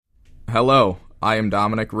Hello, I am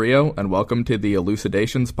Dominic Rio, and welcome to the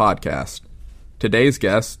Elucidations podcast. Today's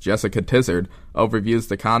guest, Jessica Tizard, overviews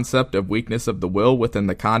the concept of weakness of the will within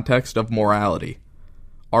the context of morality.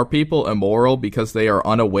 Are people immoral because they are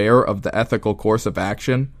unaware of the ethical course of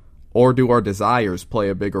action, or do our desires play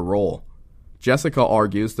a bigger role? Jessica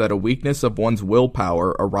argues that a weakness of one's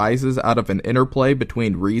willpower arises out of an interplay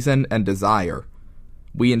between reason and desire.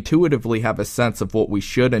 We intuitively have a sense of what we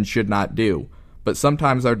should and should not do, but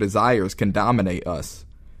sometimes our desires can dominate us.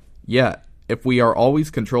 Yet, if we are always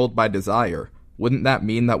controlled by desire, wouldn't that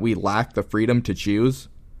mean that we lack the freedom to choose?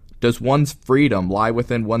 Does one's freedom lie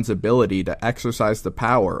within one's ability to exercise the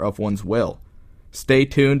power of one's will? Stay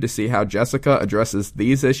tuned to see how Jessica addresses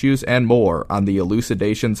these issues and more on the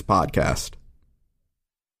Elucidations podcast.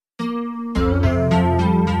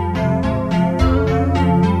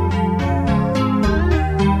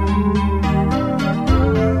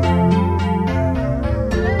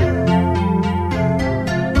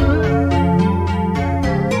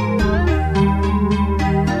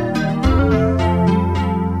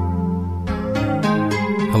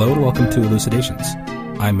 Hello and welcome to Elucidations.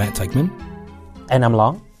 I'm Matt Teichman. And I'm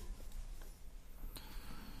Long.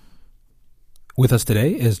 With us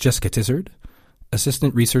today is Jessica Tizard,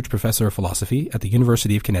 Assistant Research Professor of Philosophy at the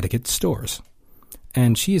University of Connecticut, Storrs.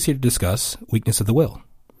 And she is here to discuss weakness of the will.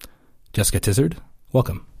 Jessica Tizard,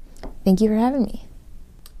 welcome. Thank you for having me.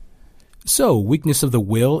 So, weakness of the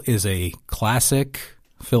will is a classic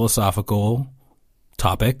philosophical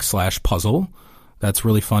topic / puzzle that's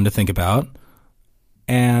really fun to think about.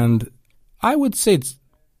 And I would say it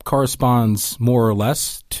corresponds more or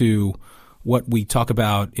less to what we talk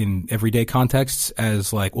about in everyday contexts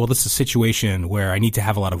as like, well, this is a situation where I need to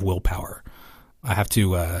have a lot of willpower. I have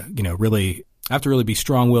to, really be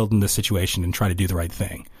strong-willed in this situation and try to do the right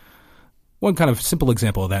thing. One kind of simple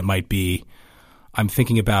example of that might be I'm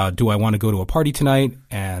thinking about, do I want to go to a party tonight?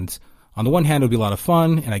 And on the one hand, it would be a lot of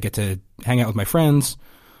fun, and I get to hang out with my friends,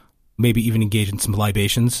 maybe even engage in some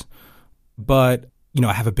libations. But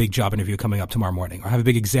I have a big job interview coming up tomorrow morning, or I have a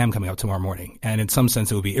big exam coming up tomorrow morning. And in some sense,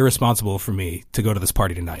 it would be irresponsible for me to go to this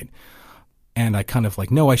party tonight. And I kind of like,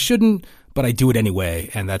 no, I shouldn't, but I do it anyway.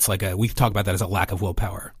 And that's like we talk about that as a lack of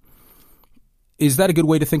willpower. Is that a good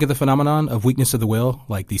way to think of the phenomenon of weakness of the will?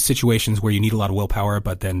 Like these situations where you need a lot of willpower,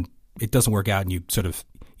 but then it doesn't work out and you sort of,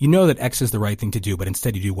 that X is the right thing to do, but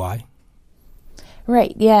instead you do Y?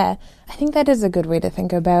 Right, yeah. I think that is a good way to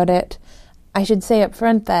think about it. I should say up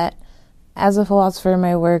front that as a philosopher,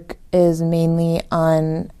 my work is mainly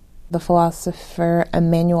on the philosopher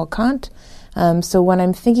Immanuel Kant. So when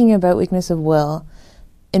I'm thinking about weakness of will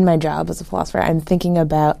in my job as a philosopher, I'm thinking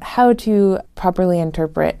about how to properly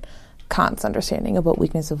interpret Kant's understanding of what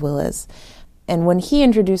weakness of will is. And when he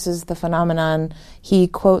introduces the phenomenon, he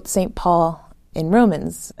quotes St. Paul in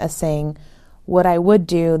Romans as saying, "What I would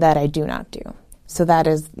do, that I do not do." So that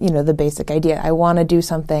is, the basic idea. I want to do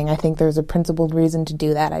something. I think there's a principled reason to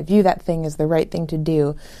do that. I view that thing as the right thing to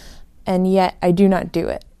do, and yet I do not do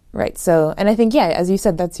it, right? So, and I think, as you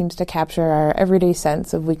said, that seems to capture our everyday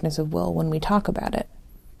sense of weakness of will when we talk about it.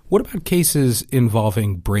 What about cases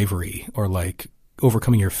involving bravery or like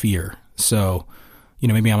overcoming your fear? So,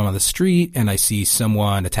 maybe I'm on the street and I see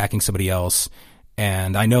someone attacking somebody else,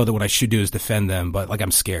 and I know that what I should do is defend them, but like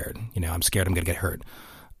I'm scared. I'm scared I'm going to get hurt.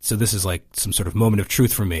 So this is like some sort of moment of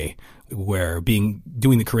truth for me where doing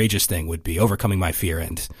the courageous thing would be overcoming my fear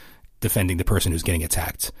and defending the person who's getting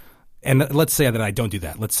attacked. And let's say that I don't do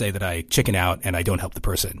that. Let's say that I chicken out and I don't help the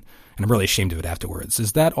person and I'm really ashamed of it afterwards.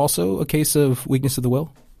 Is that also a case of weakness of the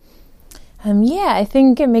will? I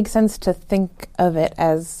think it makes sense to think of it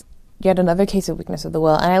as yet another case of weakness of the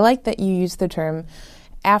will. And I like that you use the term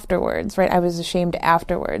afterwards, right? I was ashamed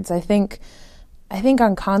afterwards. I think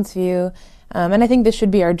on Kant's view, and I think this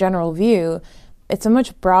should be our general view, it's a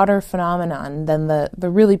much broader phenomenon than the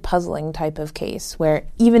really puzzling type of case where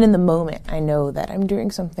even in the moment I know that I'm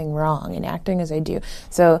doing something wrong and acting as I do.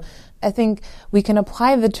 So I think we can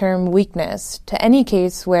apply the term weakness to any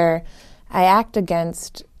case where I act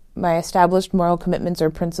against my established moral commitments or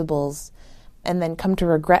principles and then come to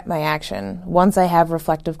regret my action once I have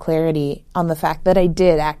reflective clarity on the fact that I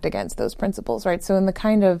did act against those principles, right? So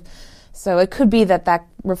So it could be that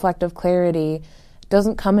reflective clarity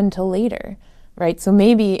doesn't come until later, right? So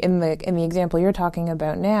maybe in the example you're talking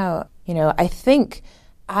about now, I think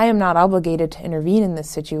I am not obligated to intervene in this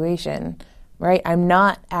situation, right? I'm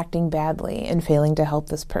not acting badly and failing to help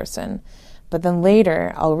this person. But then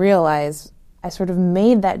later I'll realize I sort of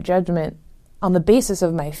made that judgment on the basis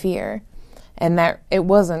of my fear, and that it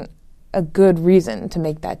wasn't a good reason to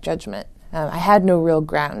make that judgment. I had no real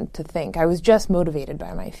ground to think. I was just motivated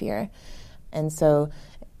by my fear. And so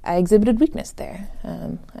I exhibited weakness there.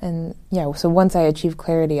 And yeah, so once I achieve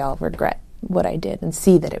clarity, I'll regret what I did and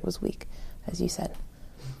see that it was weak, as you said.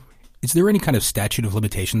 Is there any kind of statute of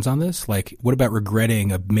limitations on this? Like, what about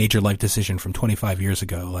regretting a major life decision from 25 years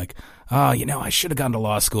ago? Like, I should have gone to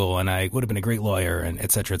law school and I would have been a great lawyer and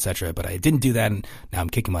et cetera, but I didn't do that and now I'm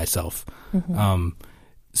kicking myself. Mm-hmm.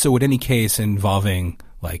 So would any case involving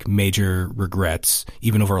like major regrets,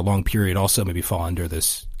 even over a long period, also maybe fall under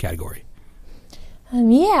this category?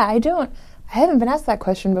 I haven't been asked that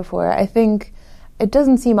question before. I think it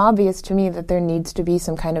doesn't seem obvious to me that there needs to be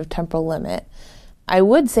some kind of temporal limit. I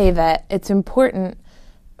would say that it's important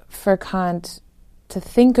for Kant to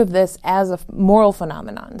think of this as a moral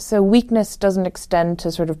phenomenon. So weakness doesn't extend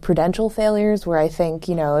to sort of prudential failures where I think,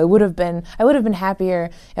 I would have been happier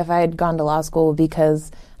if I had gone to law school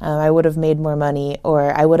because I would have made more money,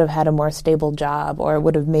 or I would have had a more stable job, or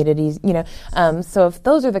would have made it easy, So if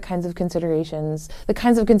those are the kinds of considerations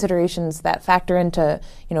that factor into,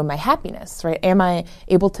 my happiness, right? Am I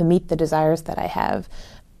able to meet the desires that I have?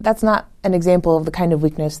 That's not an example of the kind of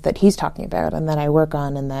weakness that he's talking about and that I work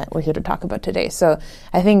on and that we're here to talk about today. So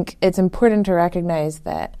I think it's important to recognize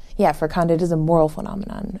that, for Kant, it is a moral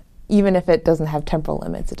phenomenon. Even if it doesn't have temporal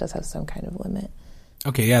limits, it does have some kind of limit.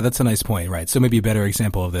 Okay, yeah, that's a nice point, right? So maybe a better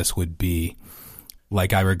example of this would be,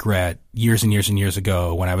 like, I regret years and years and years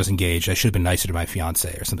ago when I was engaged, I should have been nicer to my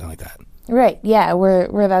fiancée or something like that. Right, yeah,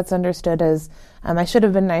 where that's understood as I should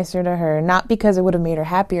have been nicer to her, not because it would have made her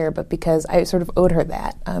happier, but because I sort of owed her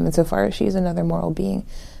that, insofar as she's another moral being.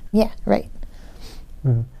 Yeah, right.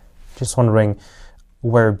 Mm-hmm. Just wondering,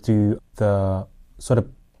 where do the sort of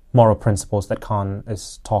moral principles that Kant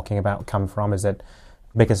is talking about come from? Is it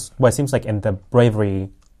because, it seems like in the bravery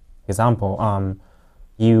example,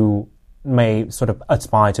 you may sort of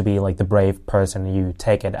aspire to be like the brave person. You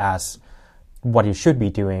take it as what you should be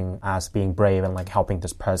doing as being brave and like helping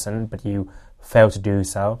this person, but you fail to do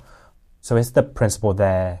so. So is the principle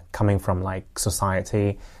there coming from like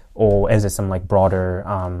society, or is it some like broader,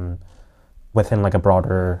 within like a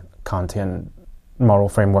broader Kantian moral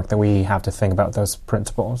framework that we have to think about those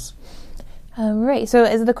principles? Right. So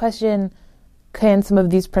is the question, can some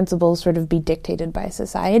of these principles sort of be dictated by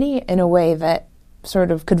society in a way that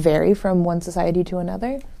sort of could vary from one society to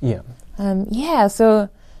another? Yeah. So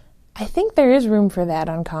I think there is room for that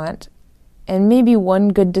on Kant. And maybe one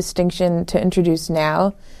good distinction to introduce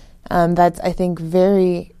now, that's, I think,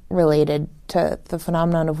 very related to the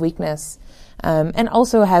phenomenon of weakness, and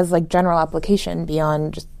also has like general application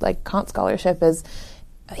beyond just like Kant scholarship, is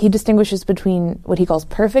he distinguishes between what he calls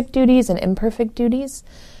perfect duties and imperfect duties.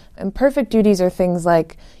 And perfect duties are things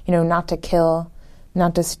like, not to kill,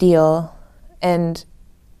 not to steal. And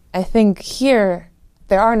I think here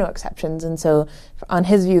there are no exceptions. And so on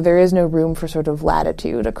his view, there is no room for sort of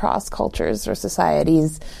latitude across cultures or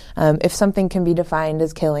societies. If something can be defined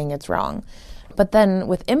as killing, it's wrong. But then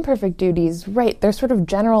with imperfect duties, right, there's sort of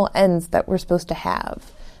general ends that we're supposed to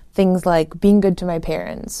have. Things like being good to my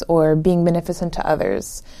parents or being beneficent to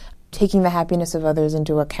others, taking the happiness of others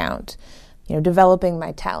into account, developing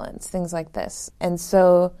my talents, things like this. And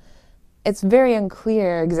so it's very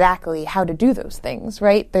unclear exactly how to do those things,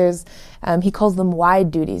 right? There's, he calls them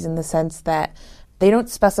wide duties in the sense that they don't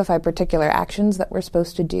specify particular actions that we're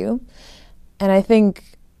supposed to do. And I think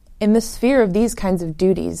in the sphere of these kinds of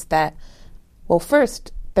duties that, well,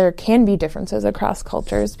 first, there can be differences across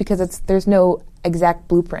cultures because there's no exact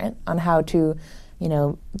blueprint on how to,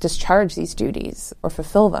 discharge these duties or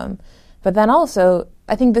fulfill them. But then also,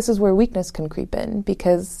 I think this is where weakness can creep in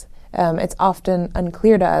because it's often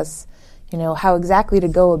unclear to us, how exactly to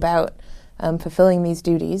go about fulfilling these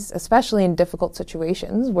duties, especially in difficult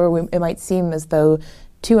situations where it might seem as though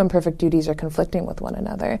two imperfect duties are conflicting with one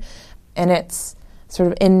another. And it's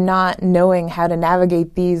sort of in not knowing how to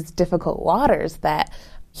navigate these difficult waters that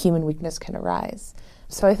human weakness can arise.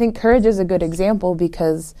 So I think courage is a good example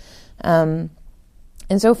because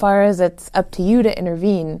insofar as it's up to you to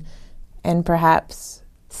intervene and perhaps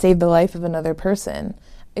save the life of another person,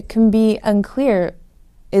 it can be unclear,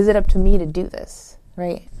 is it up to me to do this,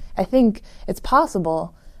 right? I think it's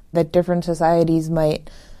possible that different societies might,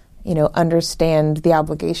 understand the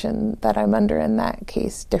obligation that I'm under in that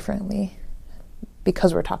case differently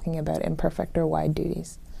because we're talking about imperfect or wide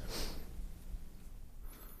duties.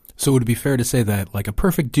 So would it be fair to say that like a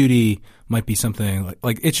perfect duty might be something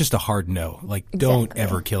like it's just a hard no, like exactly. Don't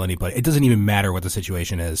ever kill anybody. It doesn't even matter what the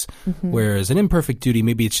situation is. Mm-hmm. Whereas an imperfect duty,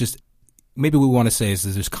 maybe what we want to say is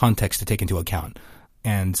that there's context to take into account.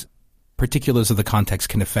 And particulars of the context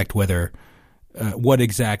can affect whether what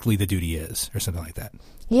exactly the duty is, or something like that.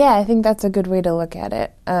 Yeah, I think that's a good way to look at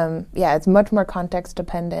it. It's much more context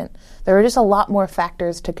dependent. There are just a lot more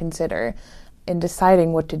factors to consider in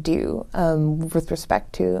deciding what to do with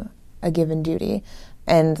respect to a given duty.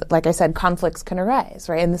 And like I said, conflicts can arise,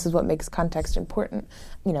 right? And this is what makes context important.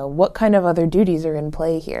 What kind of other duties are in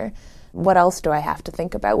play here? What else do I have to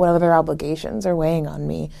think about? What other obligations are weighing on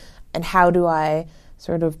me? And how do I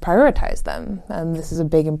sort of prioritize them? This is a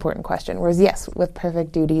big, important question. Whereas, yes, with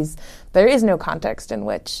perfect duties, there is no context in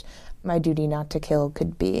which my duty not to kill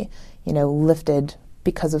could be, lifted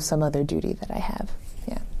because of some other duty that I have.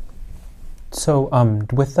 Yeah. So,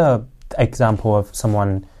 with the example of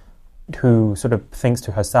someone who sort of thinks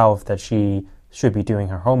to herself that she should be doing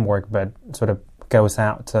her homework, but sort of goes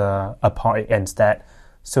out to a party instead,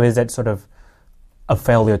 so is it sort of a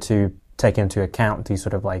failure to take into account these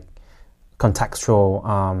sort of like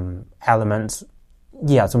contextual elements?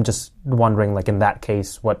 Yeah, so I'm just wondering, like in that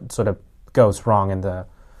case, what sort of goes wrong in the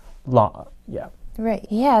law? Yeah. Right.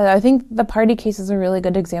 Yeah, I think the party case is a really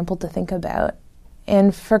good example to think about.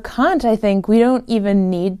 And for Kant, I think we don't even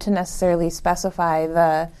need to necessarily specify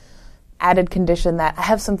the added condition that I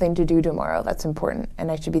have something to do tomorrow that's important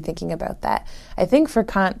and I should be thinking about that. I think for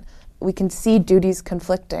Kant, we can see duties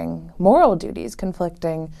conflicting, moral duties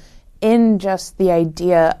conflicting, in just the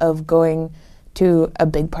idea of going to a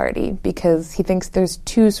big party, because he thinks there's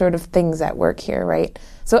two sort of things at work here, right?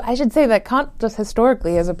 So I should say that Kant, just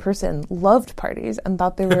historically as a person, loved parties and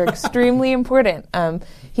thought they were extremely important.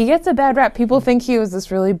 He gets a bad rap. People think he was this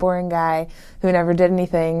really boring guy who never did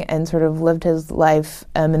anything and sort of lived his life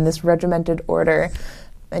in this regimented order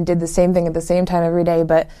and did the same thing at the same time every day.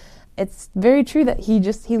 But it's very true that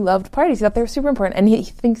he loved parties. He thought they were super important, and he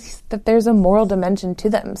thinks that there's a moral dimension to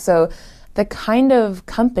them. So the kind of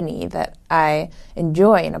company that I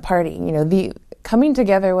enjoy in a party, the coming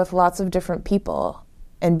together with lots of different people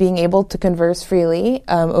and being able to converse freely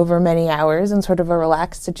over many hours in sort of a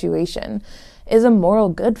relaxed situation is a moral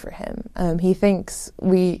good for him. He thinks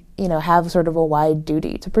we, have sort of a wide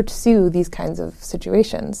duty to pursue these kinds of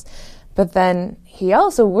situations. But then he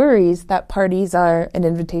also worries that parties are an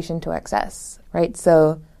invitation to excess, right?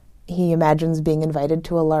 So he imagines being invited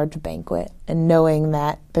to a large banquet and knowing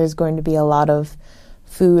that there's going to be a lot of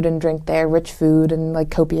food and drink there, rich food and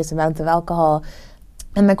like copious amounts of alcohol.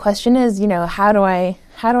 And the question is, how do I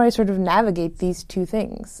sort of navigate these two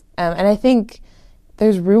things? And I think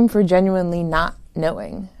there's room for genuinely not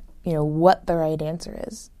knowing, what the right answer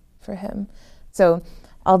is for him. So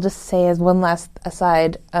I'll just say as one last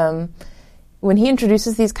aside, when he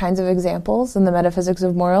introduces these kinds of examples in the Metaphysics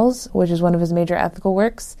of Morals, which is one of his major ethical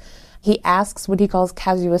works, he asks what he calls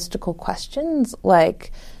casuistical questions,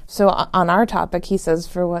 like, so on our topic, he says,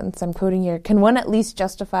 for once I'm quoting here, can one at least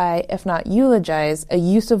justify, if not eulogize, a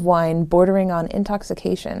use of wine bordering on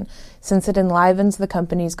intoxication, since it enlivens the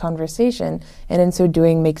company's conversation and in so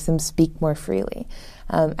doing makes them speak more freely?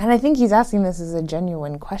 And I think he's asking this as a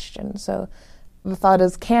genuine question. So the thought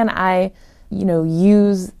is, can I,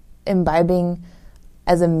 use imbibing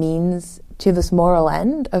as a means to this moral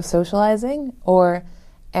end of socializing, or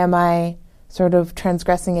am I sort of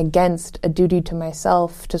transgressing against a duty to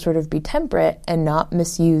myself to sort of be temperate and not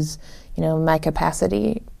misuse, my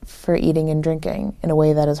capacity for eating and drinking in a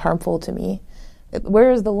way that is harmful to me?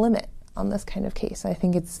 Where is the limit on this kind of case? I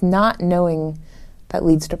think it's not knowing that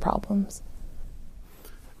leads to problems.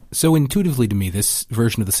 So intuitively to me, this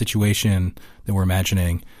version of the situation that we're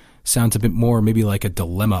imagining sounds a bit more maybe like a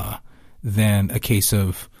dilemma than a case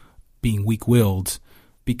of being weak-willed,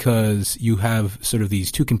 because you have sort of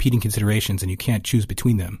these two competing considerations and you can't choose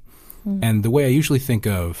between them. And the way I usually think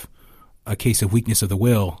of a case of weakness of the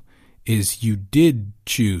will is you did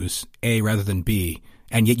choose A rather than B,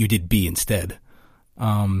 and yet you did B instead. So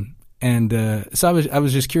I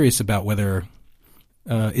was just curious about whether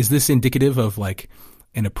is this indicative of like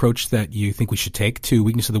an approach that you think we should take to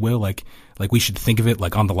weakness of the will, like we should think of it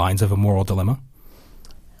like on the lines of a moral dilemma?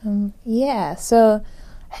 So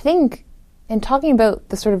I think in talking about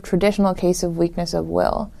the sort of traditional case of weakness of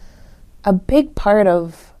will, a big part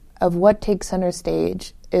of what takes center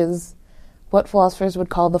stage is what philosophers would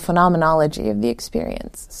call the phenomenology of the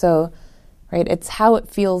experience. So, right, it's how it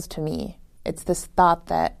feels to me. It's this thought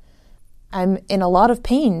that I'm in a lot of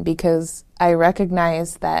pain because I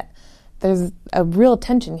recognize that there's a real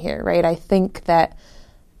tension here, right? I think that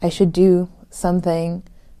I should do something.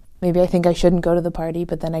 Maybe I think I shouldn't go to the party,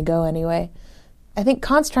 but then I go anyway. I think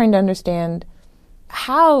Kant's trying to understand,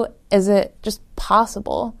 how is it just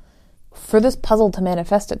possible for this puzzle to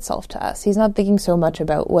manifest itself to us? He's not thinking so much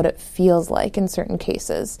about what it feels like in certain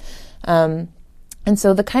cases. And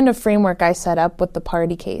so the kind of framework I set up with the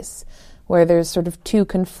party case where there's sort of two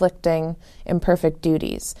conflicting imperfect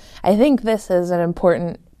duties. I think this is an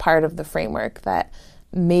important part of the framework that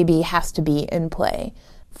maybe has to be in play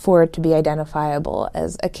for it to be identifiable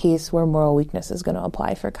as a case where moral weakness is going to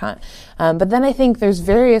apply for Kant. But then I think there's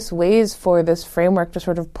various ways for this framework to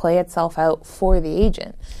sort of play itself out for the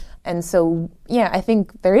agent. And so, yeah, I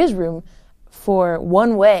think there is room for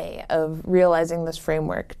one way of realizing this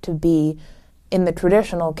framework to be in the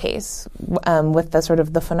traditional case with the sort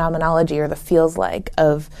of the phenomenology or the feels like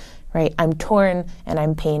of, right, I'm torn and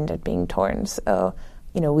I'm pained at being torn. So,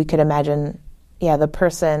 we could imagine, the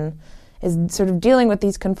person is sort of dealing with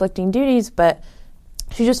these conflicting duties, but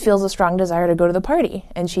she just feels a strong desire to go to the party.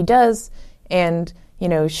 And she does, and,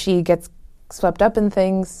 she gets swept up in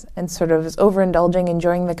things and sort of is overindulging,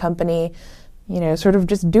 enjoying the company, sort of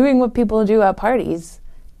just doing what people do at parties.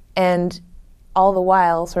 And all the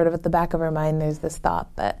while, sort of at the back of her mind, there's this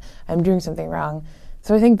thought that I'm doing something wrong.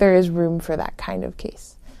 So I think there is room for that kind of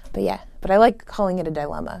case. But I like calling it a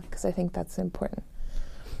dilemma because I think that's important.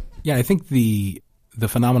 Yeah, I think the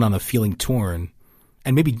phenomenon of feeling torn,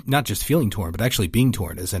 and maybe not just feeling torn, but actually being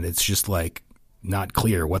torn, and it's just like not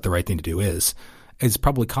clear what the right thing to do is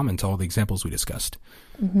probably common to all the examples we discussed.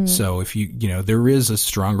 Mm-hmm. So if there is a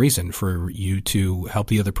strong reason for you to help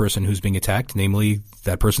the other person who's being attacked, namely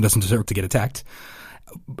that person doesn't deserve to get attacked.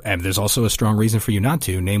 And there's also a strong reason for you not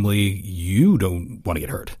to, namely you don't want to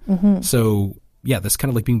get hurt. Mm-hmm. So yeah, this kind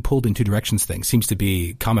of like being pulled in two directions thing seems to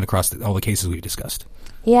be common across all the cases we've discussed.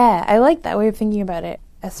 Yeah, I like that way of thinking about it.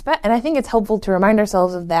 And I think it's helpful to remind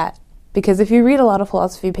ourselves of that, because if you read a lot of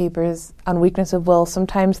philosophy papers on weakness of will,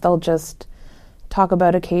 sometimes they'll just talk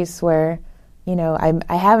about a case where,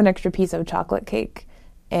 I have an extra piece of chocolate cake,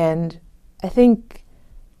 and I think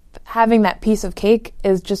having that piece of cake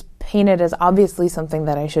is just painted as obviously something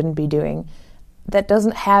that I shouldn't be doing, that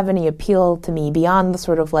doesn't have any appeal to me beyond the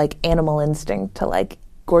sort of like animal instinct to like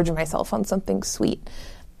gorge myself on something sweet.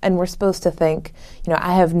 And we're supposed to think,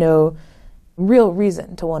 I have no real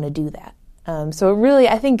reason to want to do that. So it really,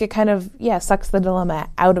 I think it kind of, sucks the dilemma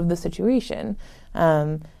out of the situation.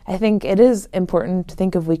 I think it is important to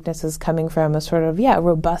think of weakness as coming from a sort of,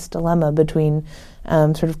 robust dilemma between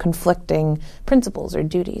sort of conflicting principles or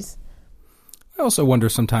duties. I also wonder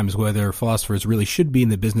sometimes whether philosophers really should be in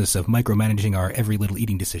the business of micromanaging our every little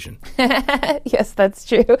eating decision. Yes, that's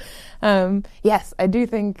true. Yes, I do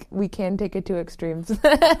think we can take it to extremes.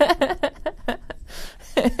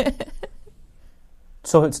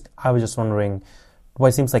 So I was just wondering, what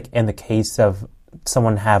it seems like in the case of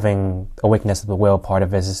someone having a weakness of the will, part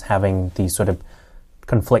of it is having these sort of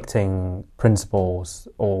conflicting principles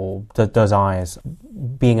or desires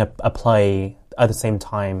being a play at the same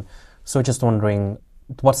time. So just wondering,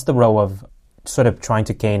 what's the role of sort of trying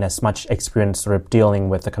to gain as much experience sort of dealing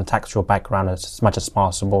with the contextual background as much as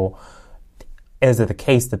possible? Is it the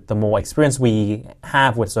case that the more experience we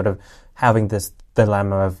have with sort of having this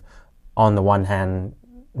dilemma of, on the one hand,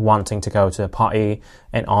 wanting to go to a party,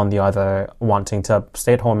 and on the other, wanting to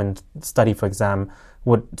stay at home and study for exam,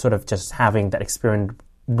 would sort of just having that experience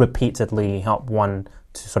repeatedly help one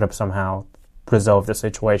to sort of somehow resolve the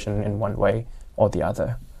situation in one way or the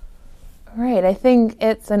other? Right. I think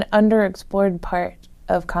it's an underexplored part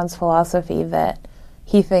of Kant's philosophy that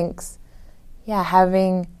he thinks,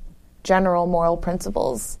 having general moral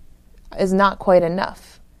principles is not quite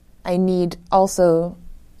enough. I need also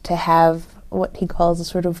to have what he calls a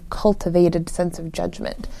sort of cultivated sense of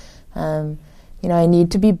judgment. I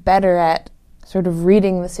need to be better at sort of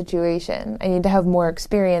reading the situation. I need to have more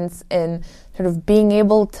experience in sort of being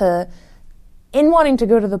able to, in wanting to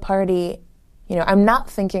go to the party, I'm not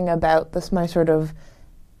thinking about this, my sort of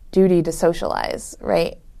duty to socialize,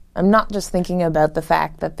 right? I'm not just thinking about the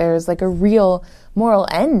fact that there's like a real moral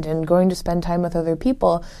end in going to spend time with other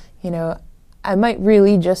people. I might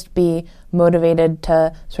really just be motivated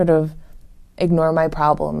to sort of ignore my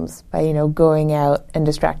problems by, going out and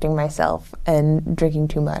distracting myself and drinking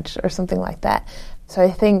too much or something like that. So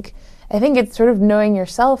I think it's sort of knowing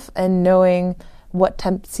yourself and knowing what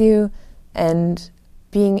tempts you and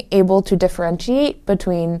being able to differentiate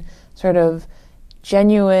between sort of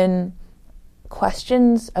genuine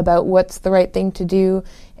questions about what's the right thing to do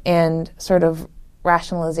and sort of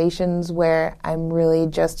rationalizations where I'm really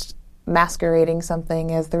just masquerading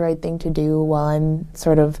something as the right thing to do while I'm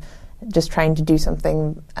sort of just trying to do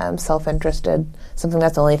something self-interested, something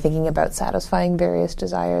that's only thinking about satisfying various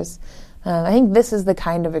desires. I think this is the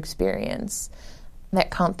kind of experience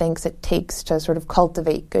that Kant thinks it takes to sort of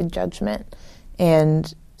cultivate good judgment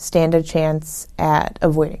and stand a chance at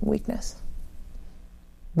avoiding weakness.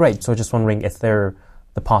 Right, so just wondering if there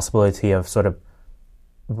the possibility of sort of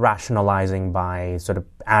rationalizing by sort of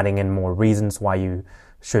adding in more reasons why you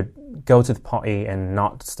should go to the party and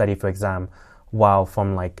not study for exam, while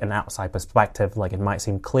from like an outside perspective, like it might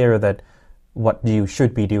seem clear that what you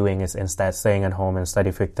should be doing is instead staying at home and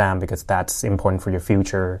study for exam because that's important for your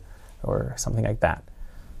future or something like that.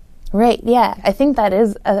 Right, yeah. I think that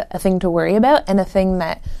is a thing to worry about and a thing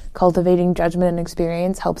that cultivating judgment and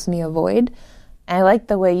experience helps me avoid. And I like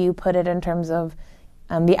the way you put it in terms of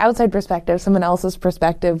the outside perspective. Someone else's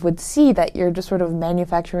perspective would see that you're just sort of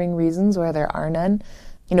manufacturing reasons where there are none.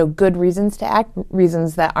 Good reasons to act,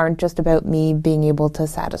 reasons that aren't just about me being able to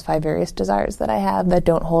satisfy various desires that I have that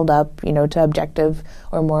don't hold up, to objective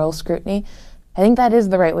or moral scrutiny. I think that is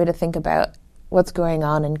the right way to think about what's going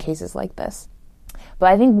on in cases like this. But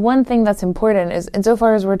I think one thing that's important is,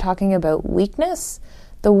 insofar as we're talking about weakness,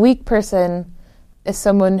 the weak person is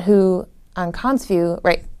someone who, on Kant's view,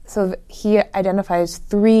 right, so he identifies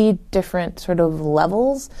 3 different sort of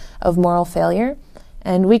levels of moral failure,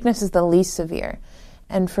 and weakness is the least severe.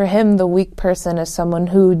 And for him, the weak person is someone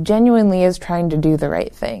who genuinely is trying to do the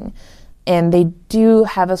right thing. And they do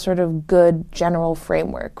have a sort of good general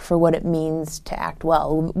framework for what it means to act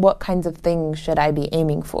well. What kinds of things should I be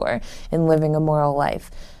aiming for in living a moral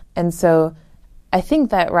life? And so I think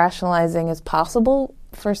that rationalizing is possible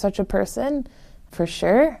for such a person, for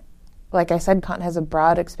sure. Like I said, Kant has a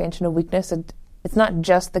broad expansion of weakness. It's not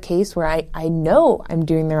just the case where I know I'm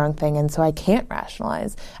doing the wrong thing and so I can't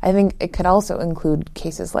rationalize. I think it could also include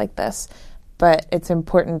cases like this. But it's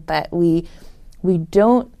important that we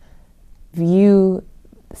don't view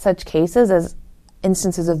such cases as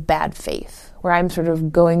instances of bad faith, where I'm sort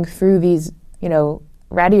of going through these,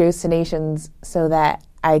 ratiocinations so that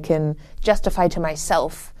I can justify to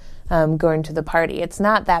myself going to the party. It's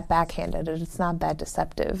not that backhanded. It's not that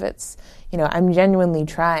deceptive. It's, I'm genuinely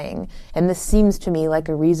trying. And this seems to me like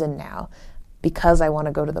a reason now because I want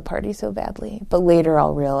to go to the party so badly. But later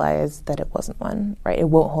I'll realize that it wasn't one, right? It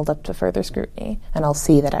won't hold up to further scrutiny. And I'll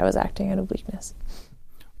see that I was acting out of weakness.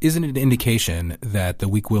 Isn't it an indication that the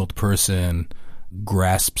weak-willed person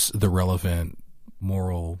grasps the relevant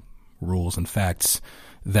moral rules and facts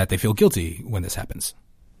that they feel guilty when this happens?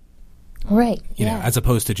 Right. You know, as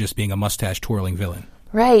opposed to just being a mustache-twirling villain.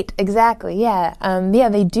 Right. Exactly. Yeah.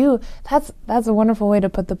 They do. That's a wonderful way to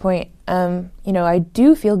put the point. I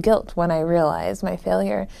do feel guilt when I realize my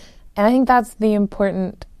failure, and I think that's the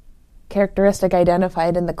important characteristic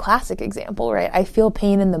identified in the classic example, right? I feel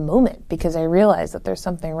pain in the moment because I realize that there's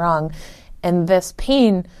something wrong, and this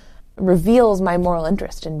pain reveals my moral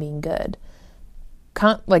interest in being good.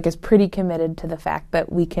 Kant, is pretty committed to the fact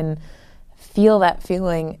that we can feel that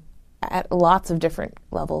feeling at lots of different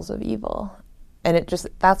levels of evil. And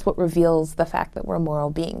that's what reveals the fact that we're moral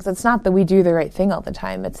beings. It's not that we do the right thing all the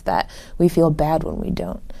time, it's that we feel bad when we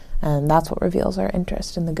don't. And that's what reveals our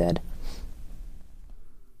interest in the good.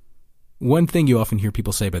 One thing you often hear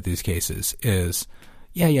people say about these cases is,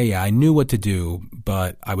 I knew what to do,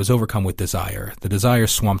 but I was overcome with desire. The desire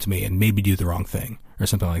swamped me and made me do the wrong thing, or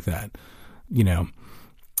something like that.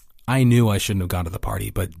 I knew I shouldn't have gone to the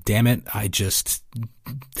party, but damn it,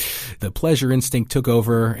 the pleasure instinct took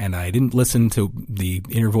over, and I didn't listen to the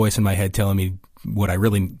inner voice in my head telling me what I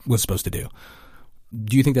really was supposed to do.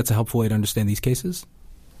 Do you think that's a helpful way to understand these cases?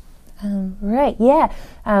 Right, yeah.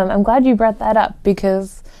 I'm glad you brought that up,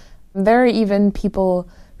 because there are even people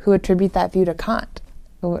who attribute that view to Kant,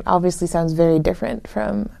 who obviously sounds very different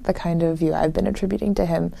from the kind of view I've been attributing to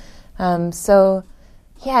him.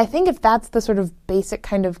 I think if that's the sort of basic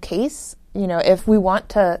kind of case, if we want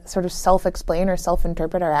to sort of self-explain or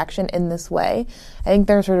self-interpret our action in this way, I think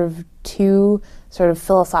there are sort of 2 sort of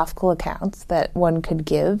philosophical accounts that one could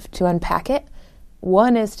give to unpack it.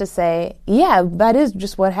 One is to say, that is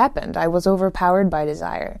just what happened. I was overpowered by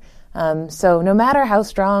desire. So no matter how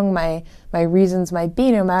strong my reasons might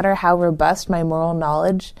be, no matter how robust my moral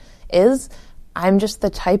knowledge is, I'm just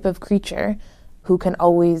the type of creature who can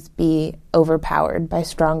always be overpowered by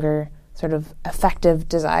stronger sort of affective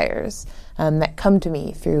desires that come to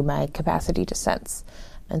me through my capacity to sense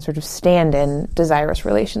and sort of stand in desirous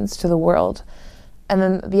relations to the world. And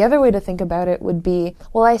then the other way to think about it would be,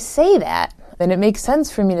 well, I say that, and it makes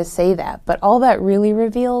sense for me to say that, but all that really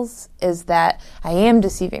reveals is that I am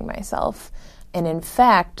deceiving myself. And in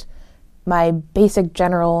fact, my basic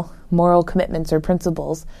general moral commitments or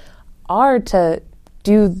principles are to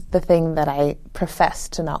do the thing that I profess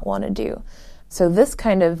to not want to do. So this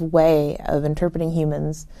kind of way of interpreting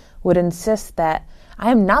humans would insist that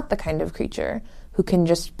I am not the kind of creature who can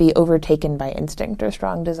just be overtaken by instinct or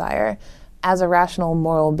strong desire. As a rational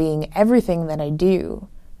moral being, everything that I do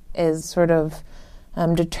is sort of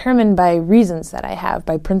determined by reasons that I have,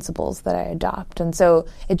 by principles that I adopt. And so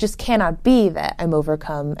it just cannot be that I'm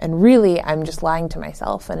overcome and really I'm just lying to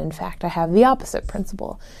myself. And in fact, I have the opposite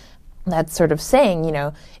principle. That's sort of saying,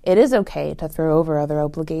 it is okay to throw over other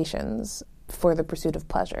obligations for the pursuit of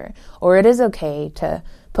pleasure, or it is okay to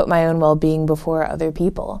put my own well-being before other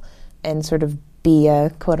people and sort of be a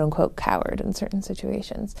quote-unquote coward in certain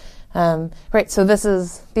situations. Right, so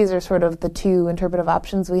these are sort of the two interpretive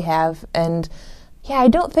options we have, and yeah, I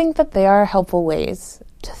don't think that they are helpful ways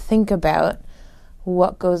to think about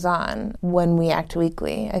what goes on when we act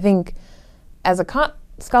weakly. I think as a Kant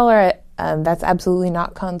scholar, that's absolutely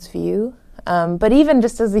not Kant's view, but even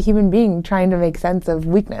just as a human being trying to make sense of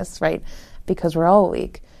weakness, right, because we're all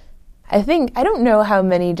weak, I don't know how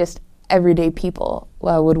many just everyday people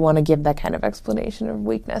would want to give that kind of explanation of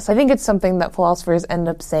weakness. I think it's something that philosophers end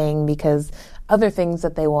up saying because other things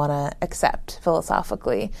that they want to accept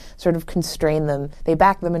philosophically sort of constrain them. They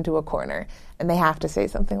back them into a corner, and they have to say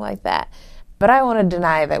something like that. But I want to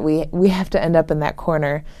deny that we have to end up in that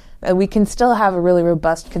corner. We can still have a really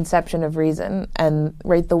robust conception of reason, and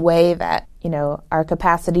right, the way that our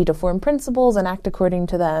capacity to form principles and act according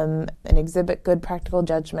to them and exhibit good practical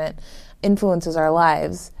judgment influences our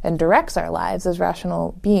lives and directs our lives as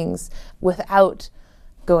rational beings without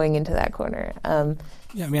going into that corner.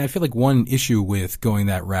 Yeah, I feel like one issue with going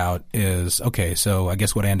that route is, okay, so I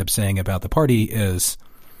guess what I end up saying about the party is,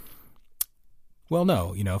 well,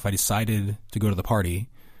 no, if I decided to go to the party,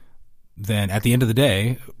 then at the end of the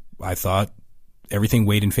day, I thought everything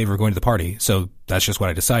weighed in favor of going to the party. So that's just what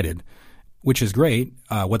I decided, which is great.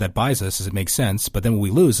 What that buys us is it makes sense. But then what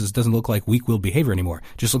we lose is it doesn't look like weak-willed behavior anymore.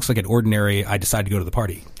 It just looks like an ordinary, I decided to go to the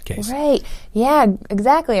party case. Right. Yeah,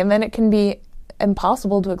 exactly. And then it can be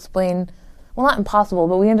impossible to explain. Well, not impossible,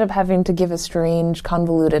 but we end up having to give a strange,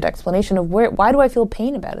 convoluted explanation of why do I feel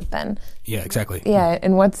pain about it then? Yeah, exactly. Yeah,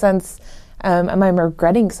 in what sense am I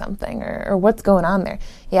regretting something or what's going on there?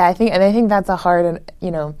 Yeah, I think that's a hard,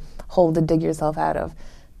 hole to dig yourself out of.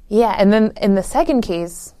 Yeah, and then in the second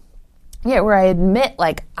case, where I admit,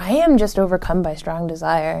 I am just overcome by strong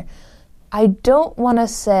desire, I don't want to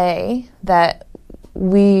say that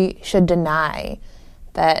we should deny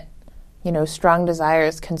that, strong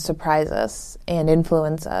desires can surprise us and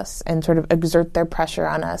influence us and sort of exert their pressure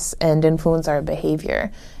on us and influence our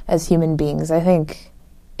behavior as human beings. I think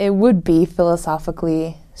it would be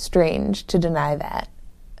philosophically strange to deny that.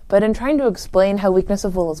 But in trying to explain how weakness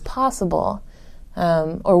of will is possible,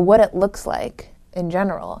 or what it looks like in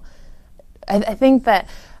general, I think that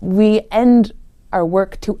we end our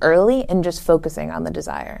work too early in just focusing on the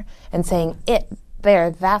desire and saying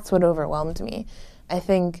that's what overwhelmed me. I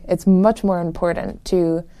think it's much more important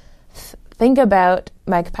to think about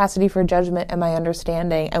my capacity for judgment and my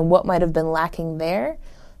understanding and what might have been lacking there,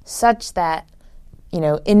 such that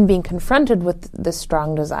in being confronted with this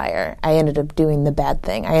strong desire, I ended up doing the bad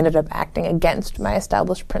thing. I ended up acting against my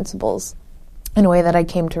established principles in a way that I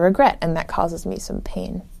came to regret, and that causes me some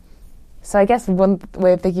pain. So I guess one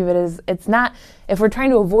way of thinking of it is, it's not, if we're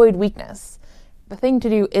trying to avoid weakness, the thing to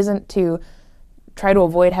do isn't to try to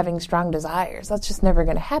avoid having strong desires. That's just never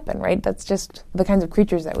going to happen, right? That's just the kinds of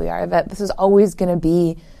creatures that we are, that this is always going to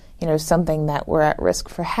be, something that we're at risk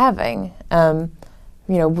for having.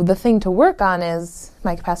 The thing to work on is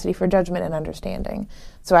my capacity for judgment and understanding.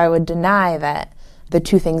 So I would deny that the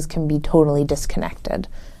two things can be totally disconnected.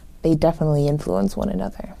 They definitely influence one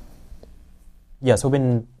another. Yeah, so we've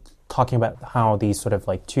been talking about how these sort of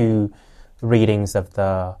two readings of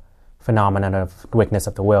the phenomenon of weakness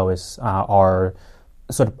of the will are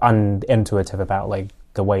sort of unintuitive about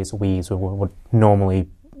the ways we would normally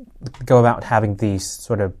go about having these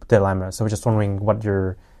sort of dilemmas. So we're just wondering what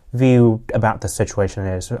your view about the situation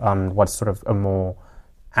is, what's sort of a more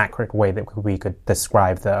accurate way that we could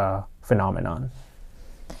describe the phenomenon.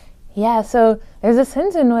 Yeah, so there's a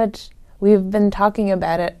sense in which we've been talking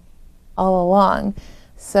about it all along.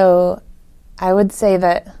 So I would say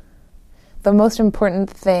that the most important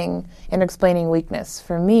thing in explaining weakness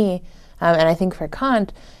for me, and I think for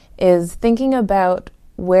Kant, is thinking about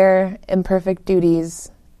where imperfect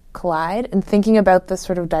duties collide and thinking about this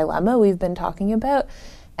sort of dilemma we've been talking about,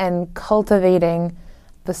 and cultivating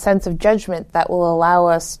the sense of judgment that will allow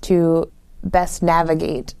us to best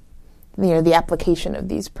navigate, the application of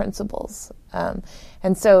these principles.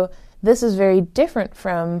 And so this is very different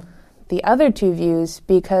from the other two views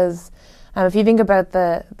because if you think about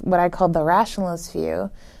what I call the rationalist view,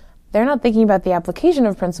 they're not thinking about the application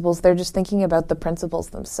of principles, they're just thinking about the principles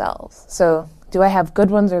themselves. So do I have good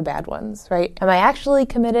ones or bad ones, right? Am I actually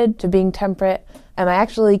committed to being temperate? Am I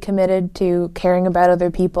actually committed to caring about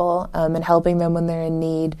other people and helping them when they're in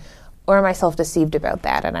need? Or am I self-deceived about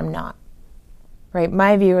that and I'm not? Right?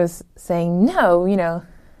 My view is saying, no,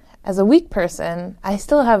 as a weak person, I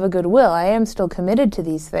still have a good will. I am still committed to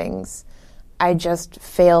these things. I just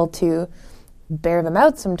fail to bear them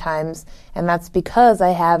out sometimes, and that's because I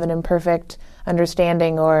have an imperfect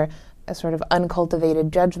understanding or a sort of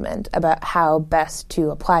uncultivated judgment about how best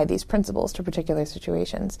to apply these principles to particular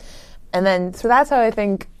situations. And then, so that's how I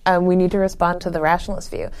think we need to respond to the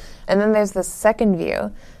rationalist view. And then there's the second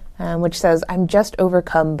view, which says, I'm just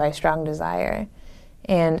overcome by strong desire.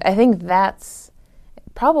 And I think that's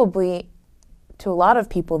probably, to a lot of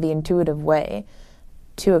people, the intuitive way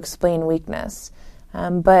to explain weakness.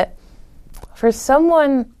 But for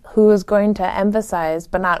someone who is going to emphasize,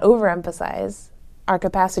 but not overemphasize, our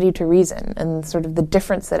capacity to reason and sort of the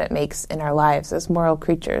difference that it makes in our lives as moral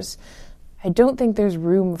creatures, I don't think there's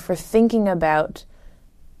room for thinking about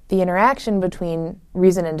the interaction between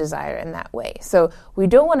reason and desire in that way. So we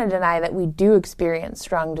don't want to deny that we do experience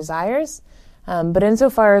strong desires, but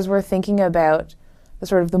insofar as we're thinking about the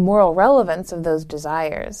sort of the moral relevance of those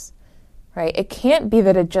desires, right? It can't be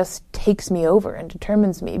that it just takes me over and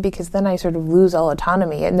determines me, because then I sort of lose all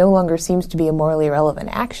autonomy. It no longer seems to be a morally relevant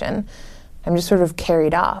action. I'm just sort of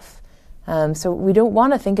carried off. So we don't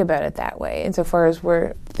want to think about it that way insofar as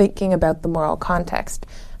we're thinking about the moral context.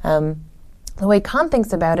 The way Kant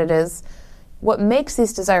thinks about it is, what makes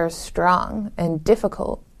these desires strong and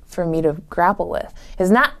difficult for me to grapple with is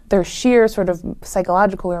not their sheer sort of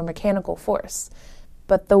psychological or mechanical force,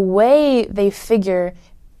 but the way they figure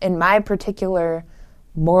in my particular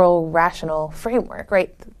moral, rational framework,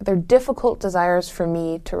 right? They're difficult desires for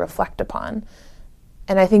me to reflect upon.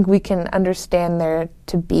 And I think we can understand there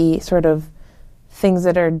to be sort of things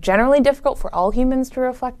that are generally difficult for all humans to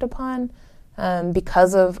reflect upon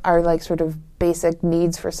because of our sort of basic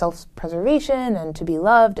needs for self-preservation and to be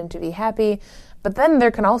loved and to be happy. But then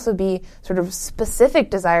there can also be sort of specific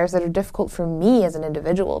desires that are difficult for me as an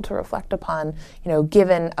individual to reflect upon,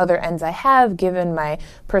 given other ends I have, given my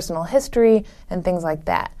personal history and things like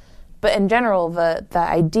that. But in general, the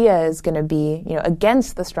idea is going to be,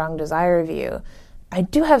 against the strong desire view. I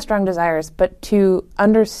do have strong desires, but to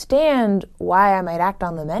understand why I might act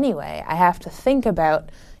on them anyway, I have to think about,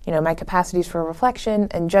 my capacities for reflection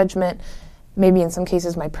and judgment, maybe in some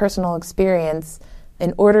cases my personal experience,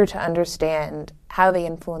 in order to understand how they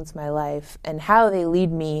influence my life and how they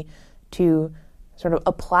lead me to sort of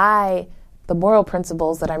apply the moral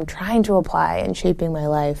principles that I'm trying to apply in shaping my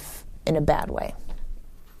life in a bad way.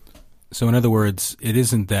 So in other words, it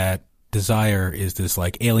isn't that desire is this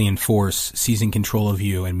alien force seizing control of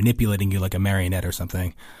you and manipulating you like a marionette or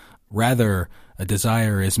something. Rather, a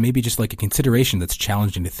desire is maybe just a consideration that's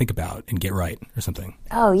challenging to think about and get right or something.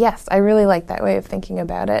 Oh, yes. I really like that way of thinking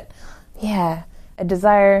about it. Yeah. A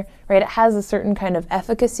desire, right, it has a certain kind of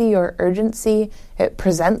efficacy or urgency. It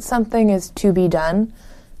presents something as to be done,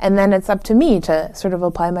 and then it's up to me to sort of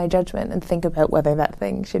apply my judgment and think about whether that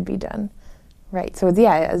thing should be done. Right, so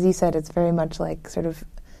as you said, it's very much sort of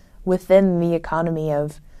within the economy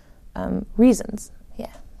of reasons,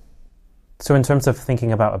 yeah. So in terms of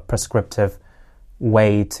thinking about a prescriptive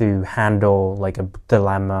way to handle a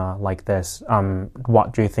dilemma like this,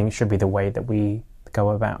 what do you think should be the way that we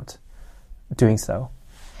go about doing so?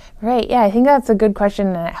 Right, yeah, I think that's a good question,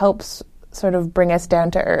 and it helps sort of bring us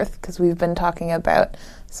down to earth, because we've been talking about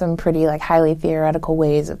some pretty highly theoretical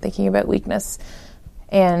ways of thinking about weakness.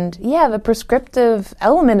 And yeah, the prescriptive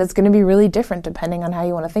element is going to be really different depending on how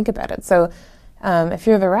you want to think about it. So if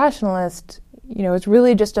you're the rationalist, it's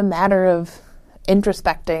really just a matter of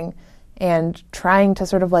introspecting and trying to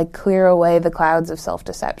sort of clear away the clouds of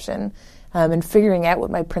self-deception and figuring out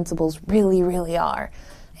what my principles really, really are.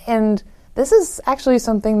 And this is actually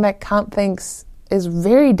something that Kant thinks is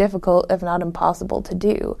very difficult, if not impossible, to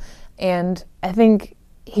do. And I think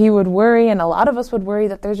he would worry, and a lot of us would worry,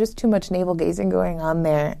 that there's just too much navel-gazing going on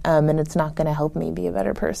there, and it's not going to help me be a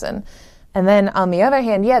better person. And then on the other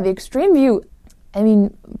hand, the extreme view,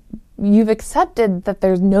 you've accepted that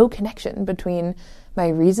there's no connection between my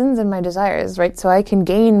reasons and my desires, right? So I can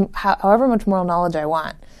gain however much moral knowledge I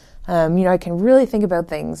want. I can really think about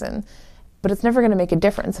things, but it's never going to make a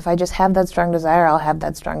difference. If I just have that strong desire, I'll have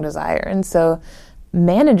that strong desire. And so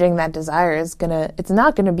managing that desire it's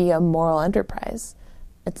not going to be a moral enterprise.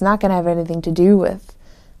 It's not going to have anything to do with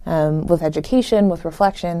education, with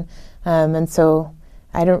reflection. And so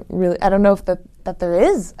I don't know if that there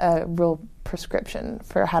is a real prescription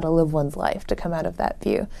for how to live one's life to come out of that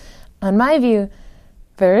view. On my view,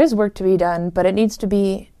 there is work to be done, but it needs to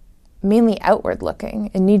be mainly outward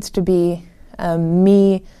looking. It needs to be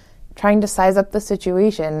me trying to size up the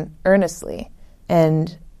situation earnestly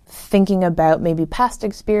and thinking about maybe past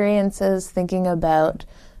experiences, thinking about,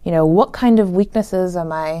 what kind of weaknesses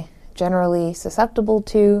am I generally susceptible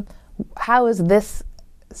to? How is this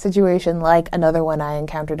situation like another one I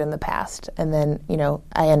encountered in the past? And then,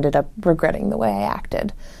 I ended up regretting the way I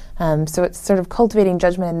acted. So it's sort of cultivating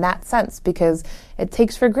judgment in that sense, because it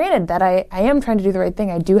takes for granted that I am trying to do the right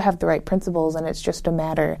thing. I do have the right principles, and it's just a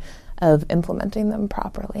matter of implementing them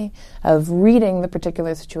properly, of reading the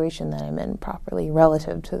particular situation that I'm in properly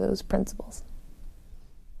relative to those principles.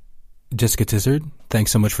 Jessica Tizard,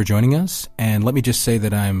 thanks so much for joining us. And let me just say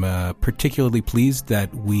that I'm particularly pleased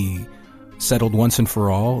that we settled once and for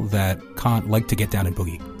all that Kant liked to get down and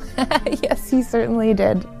boogie. Yes, he certainly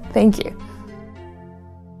did. Thank you.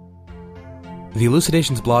 The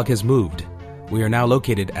Elucidations blog has moved. We are now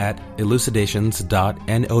located at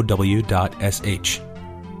elucidations.now.sh.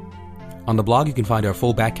 On the blog, you can find our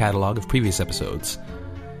full back catalog of previous episodes.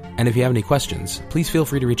 And if you have any questions, please feel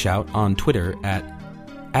free to reach out on Twitter at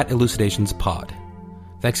ElucidationsPod.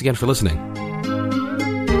 Thanks again for listening.